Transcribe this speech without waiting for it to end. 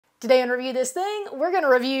Today on Review This Thing, we're going to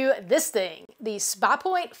review this thing, the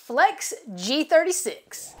Spypoint Flex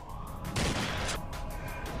G36.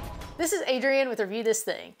 This is Adrienne with Review This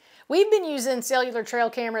Thing. We've been using cellular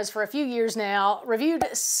trail cameras for a few years now, reviewed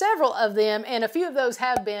several of them, and a few of those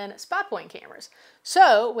have been Spypoint cameras.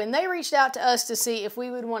 So when they reached out to us to see if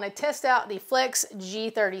we would want to test out the Flex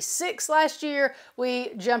G36 last year,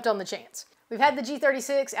 we jumped on the chance. We've had the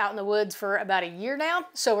G36 out in the woods for about a year now,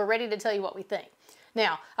 so we're ready to tell you what we think.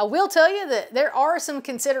 Now, I will tell you that there are some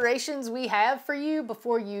considerations we have for you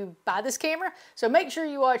before you buy this camera, so make sure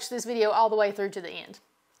you watch this video all the way through to the end.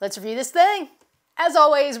 Let's review this thing. As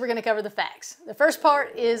always, we're going to cover the facts. The first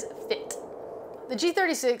part is fit. The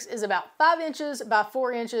G36 is about 5 inches by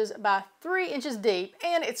 4 inches by 3 inches deep,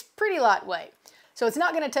 and it's pretty lightweight. So it's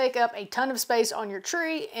not going to take up a ton of space on your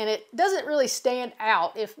tree, and it doesn't really stand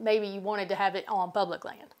out if maybe you wanted to have it on public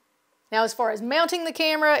land. Now, as far as mounting the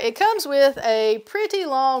camera, it comes with a pretty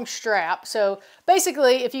long strap. So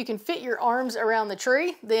basically, if you can fit your arms around the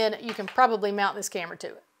tree, then you can probably mount this camera to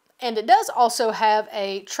it. And it does also have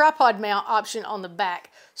a tripod mount option on the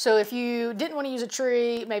back. So if you didn't want to use a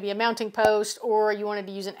tree, maybe a mounting post, or you wanted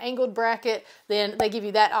to use an angled bracket, then they give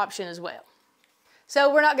you that option as well.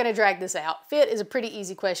 So we're not going to drag this out. Fit is a pretty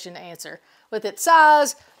easy question to answer. With its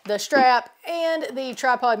size, the strap, and the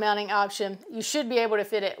tripod mounting option, you should be able to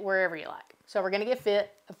fit it wherever you like. So we're going to give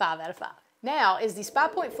fit a 5 out of 5. Now, is the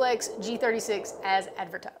Spypoint Flex G36 as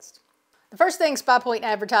advertised? The first thing Spypoint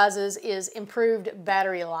advertises is improved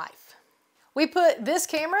battery life. We put this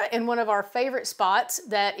camera in one of our favorite spots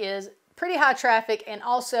that is pretty high traffic and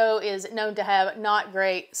also is known to have not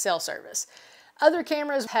great cell service. Other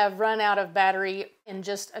cameras have run out of battery in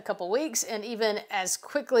just a couple weeks and even as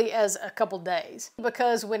quickly as a couple days,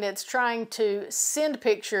 because when it's trying to send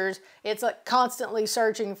pictures, it's like constantly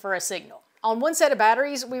searching for a signal. On one set of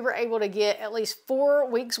batteries, we were able to get at least 4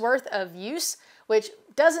 weeks worth of use, which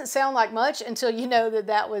doesn't sound like much until you know that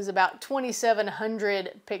that was about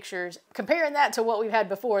 2,700 pictures. Comparing that to what we've had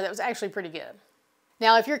before, that was actually pretty good.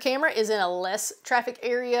 Now, if your camera is in a less traffic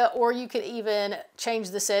area, or you could even change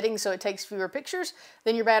the settings so it takes fewer pictures,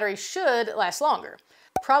 then your battery should last longer.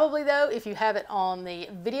 Probably though, if you have it on the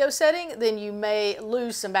video setting, then you may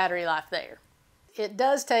lose some battery life there. It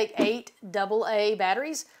does take 8 AA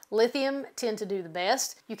batteries. Lithium tend to do the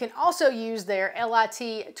best. You can also use their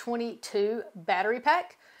LIT22 battery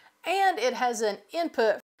pack, and it has an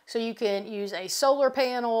input so you can use a solar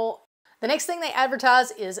panel. The next thing they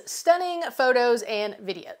advertise is stunning photos and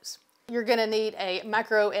videos. You're gonna need a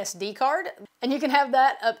micro SD card, and you can have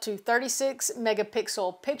that up to 36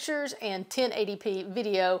 megapixel pictures and 1080p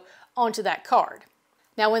video onto that card.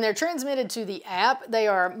 Now, when they're transmitted to the app, they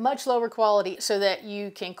are much lower quality so that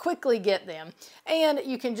you can quickly get them, and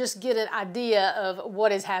you can just get an idea of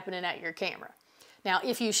what is happening at your camera. Now,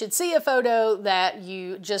 if you should see a photo that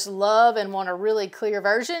you just love and want a really clear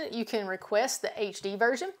version, you can request the HD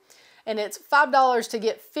version. And it's $5 to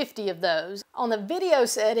get 50 of those. On the video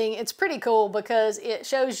setting, it's pretty cool because it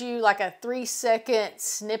shows you like a 3-second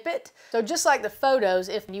snippet. So just like the photos,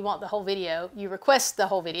 if you want the whole video, you request the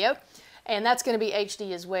whole video, and that's going to be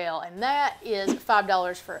HD as well. And that is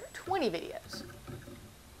 $5 for 20 videos.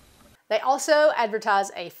 They also advertise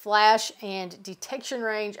a flash and detection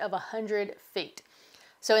range of 100 feet.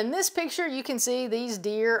 So in this picture, you can see these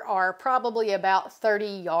deer are probably about 30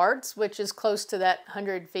 yards, which is close to that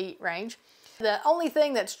 100 feet range. The only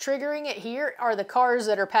thing that's triggering it here are the cars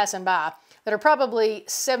that are passing by that are probably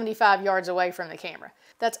 75 yards away from the camera.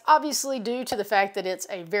 That's obviously due to the fact that it's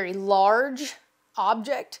a very large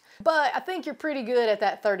object, but I think you're pretty good at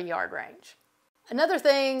that 30-yard range. Another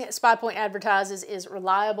thing Spypoint advertises is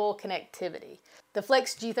reliable connectivity. The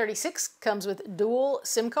Flex G36 comes with dual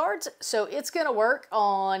SIM cards, so it's going to work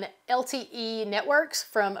on LTE networks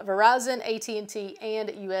from Verizon, AT&T,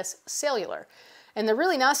 and US Cellular. And the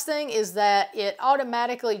really nice thing is that it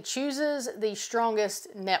automatically chooses the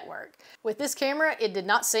strongest network. With this camera, it did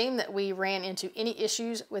not seem that we ran into any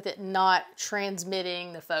issues with it not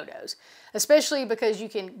transmitting the photos, especially because you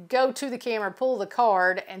can go to the camera, pull the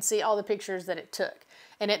card, and see all the pictures that it took.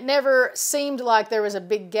 And it never seemed like there was a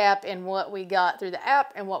big gap in what we got through the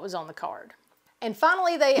app and what was on the card. And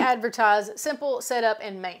finally, they advertise simple setup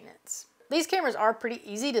and maintenance. These cameras are pretty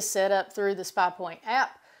easy to set up through the Spypoint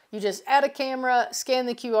app. You just add a camera, scan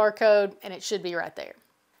the QR code, and it should be right there.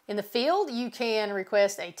 In the field, you can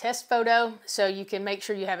request a test photo, so you can make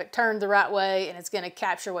sure you have it turned the right way and it's going to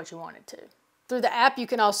capture what you want it to. Through the app, you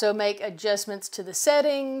can also make adjustments to the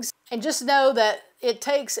settings, and just know that it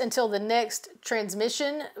takes until the next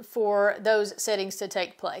transmission for those settings to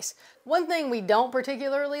take place. One thing we don't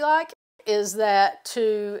particularly like is that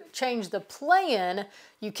to change the plan,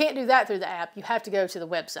 you can't do that through the app. You have to go to the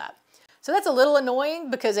website. So that's a little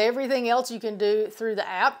annoying because everything else you can do through the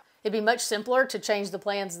app. It'd be much simpler to change the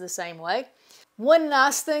plans the same way. One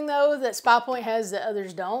nice thing though that Spypoint has that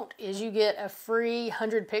others don't is you get a free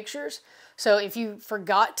 100 pictures. So if you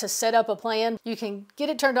forgot to set up a plan, you can get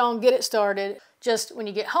it turned on, get it started. Just when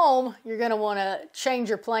you get home, you're going to want to change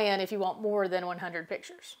your plan if you want more than 100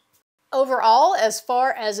 pictures. Overall, as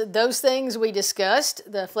far as those things we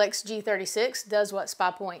discussed, the Flex G36 does what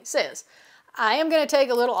Spypoint says. I am going to take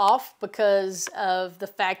a little off because of the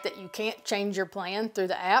fact that you can't change your plan through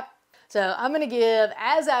the app. So I'm going to give,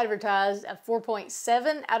 as advertised, a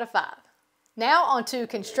 4.7 out of 5. Now on to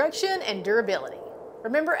construction and durability.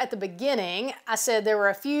 Remember at the beginning, I said there were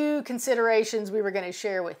a few considerations we were going to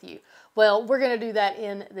share with you. Well, we're going to do that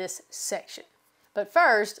in this section. But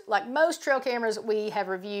first, like most trail cameras we have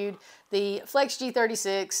reviewed, the Flex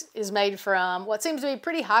G36 is made from what seems to be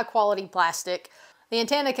pretty high quality plastic. The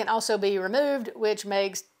antenna can also be removed, which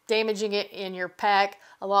makes damaging it in your pack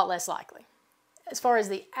a lot less likely. As far as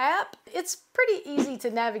the app, it's pretty easy to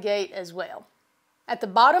navigate as well. At the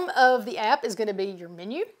bottom of the app is going to be your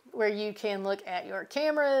menu, where you can look at your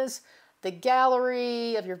cameras, the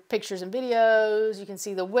gallery of your pictures and videos, you can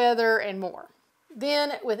see the weather and more.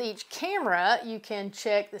 Then with each camera, you can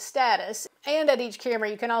check the status, and at each camera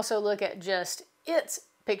you can also look at just its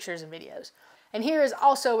pictures and videos. And here is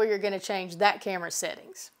also where you're going to change that camera's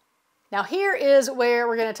settings. Now here is where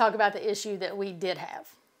we're going to talk about the issue that we did have.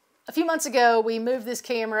 A few months ago, we moved this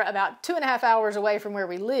camera about 2.5 hours away from where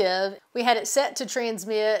we live. We had it set to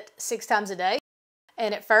transmit 6 times a day.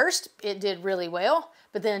 And at first, it did really well.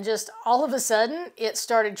 But then just all of a sudden, it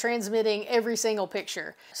started transmitting every single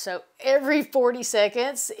picture. So every 40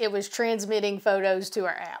 seconds, it was transmitting photos to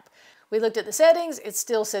our app. We looked at the settings. It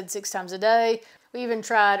still said 6 times a day. We even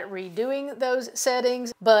tried redoing those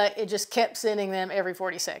settings, but it just kept sending them every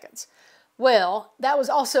 40 seconds. Well, that was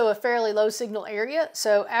also a fairly low signal area,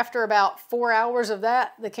 so after about 4 hours of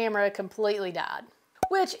that, the camera completely died.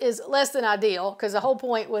 Which is less than ideal, because the whole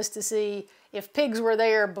point was to see if pigs were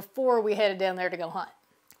there before we headed down there to go hunt.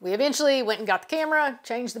 We eventually went and got the camera,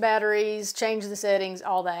 changed the batteries, changed the settings,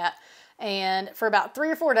 all that, and for about 3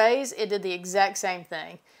 or 4 days, it did the exact same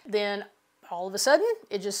thing. Then, all of a sudden,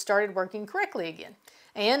 it just started working correctly again.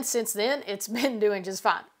 And since then, it's been doing just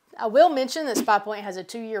fine. I will mention that Spypoint has a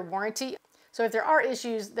 2-year warranty. So if there are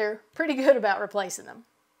issues, they're pretty good about replacing them.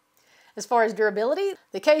 As far as durability,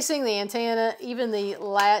 the casing, the antenna, even the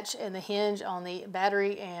latch and the hinge on the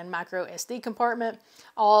battery and micro SD compartment,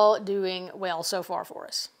 all doing well so far for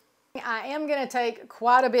us. I am going to take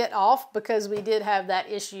quite a bit off because we did have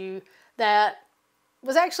that issue that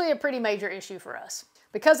was actually a pretty major issue for us.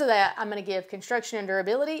 Because of that, I'm going to give construction and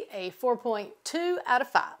durability a 4.2 out of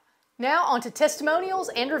 5. Now on to testimonials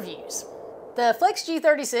and reviews. The Flex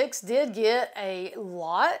G36 did get a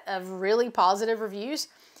lot of really positive reviews,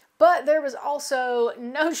 but there was also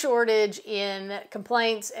no shortage in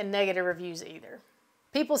complaints and negative reviews either.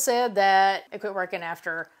 People said that it quit working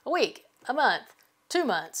after a week, a month, 2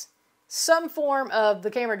 months. Some form of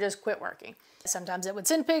the camera just quit working. Sometimes it would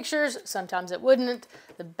send pictures, sometimes it wouldn't.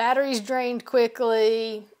 The batteries drained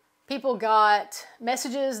quickly. People got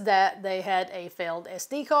messages that they had a failed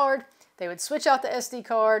SD card. They would switch out the SD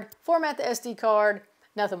card, format the SD card,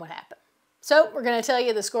 nothing would happen. So we're going to tell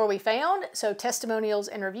you the score we found. So Testimonials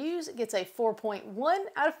and Reviews gets a 4.1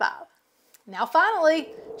 out of 5. Now finally,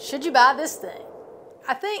 should you buy this thing?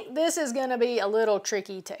 I think this is going to be a little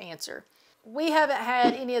tricky to answer. We haven't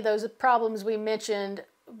had any of those problems we mentioned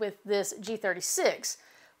with this G36.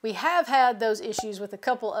 We have had those issues with a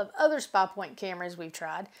couple of other Spypoint cameras we've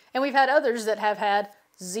tried, and we've had others that have had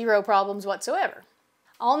 0 problems whatsoever.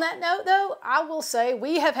 On that note though, I will say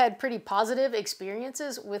we have had pretty positive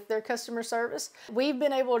experiences with their customer service. We've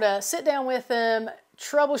been able to sit down with them,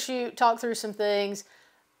 troubleshoot, talk through some things,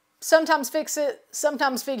 sometimes fix it,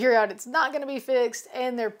 sometimes figure out it's not going to be fixed,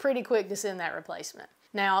 and they're pretty quick to send that replacement.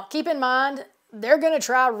 Now, keep in mind, they're going to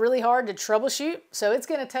try really hard to troubleshoot, so it's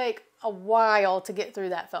going to take a while to get through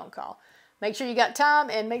that phone call. Make sure you got time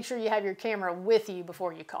and make sure you have your camera with you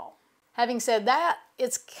before you call. Having said that,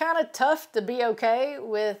 it's kind of tough to be okay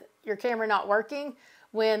with your camera not working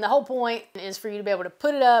when the whole point is for you to be able to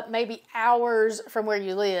put it up maybe hours from where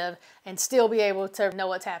you live and still be able to know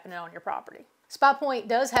what's happening on your property. Spypoint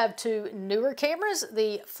does have 2 newer cameras,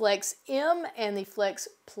 the Flex M and the Flex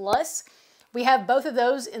Plus. We have both of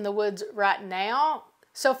those in the woods right now.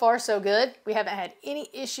 So far, so good. We haven't had any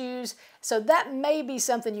issues, so that may be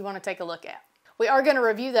something you want to take a look at. We are going to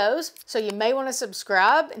review those, so you may want to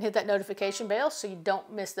subscribe and hit that notification bell so you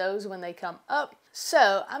don't miss those when they come up.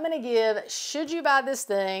 So I'm going to give should you buy this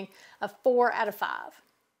thing a 4 out of 5.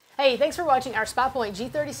 Hey, thanks for watching our Spypoint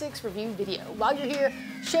G36 review video. While you're here,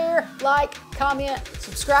 share, like, comment,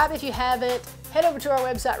 subscribe if you haven't. Head over to our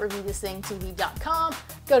website, reviewthisthingtv.com.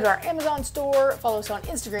 Go to our Amazon store, follow us on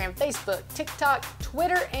Instagram, Facebook, TikTok,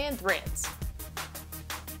 Twitter, and Threads.